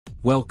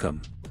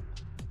Welcome.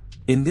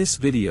 In this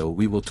video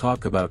we will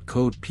talk about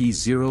code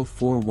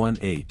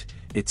P0418,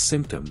 its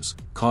symptoms,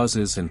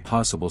 causes and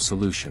possible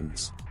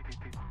solutions.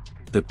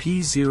 The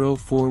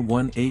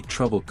P0418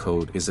 trouble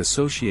code is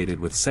associated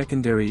with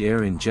secondary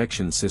air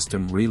injection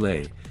system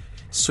relay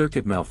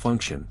circuit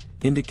malfunction,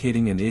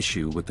 indicating an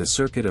issue with the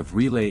circuit of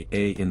relay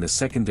A in the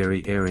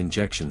secondary air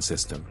injection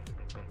system.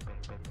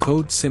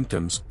 Code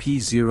symptoms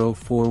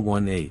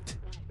P0418.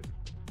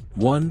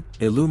 1.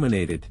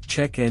 Illuminated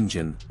check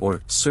engine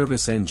or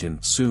service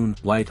engine soon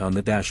light on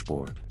the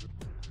dashboard.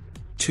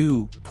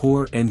 2.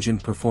 Poor engine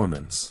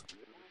performance.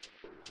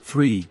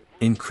 3.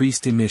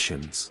 Increased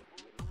emissions.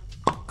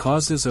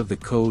 Causes of the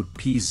code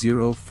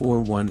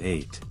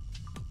P0418.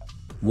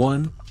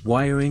 1.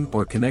 Wiring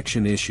or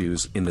connection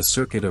issues in the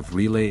circuit of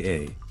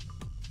relay A.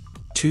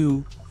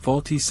 2.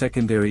 Faulty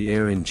secondary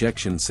air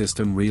injection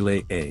system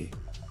relay A.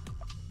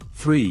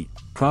 3.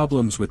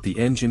 Problems with the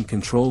engine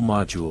control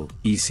module,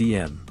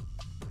 ECM.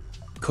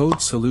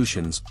 Code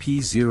solutions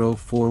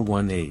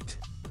P0418.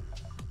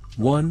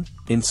 1.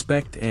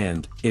 Inspect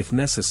and, if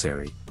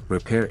necessary,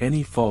 repair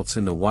any faults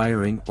in the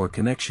wiring or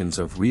connections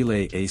of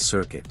relay A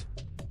circuit.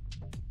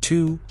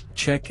 2.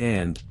 Check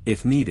and,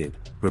 if needed,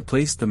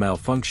 replace the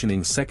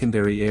malfunctioning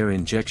secondary air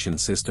injection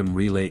system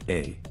relay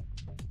A.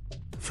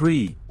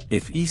 3.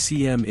 If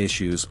ECM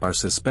issues are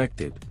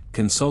suspected,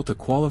 consult a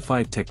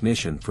qualified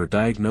technician for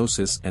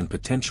diagnosis and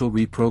potential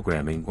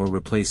reprogramming or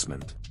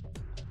replacement.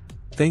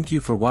 Thank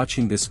you for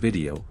watching this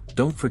video.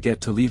 Don't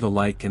forget to leave a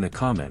like and a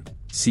comment.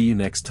 See you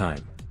next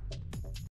time.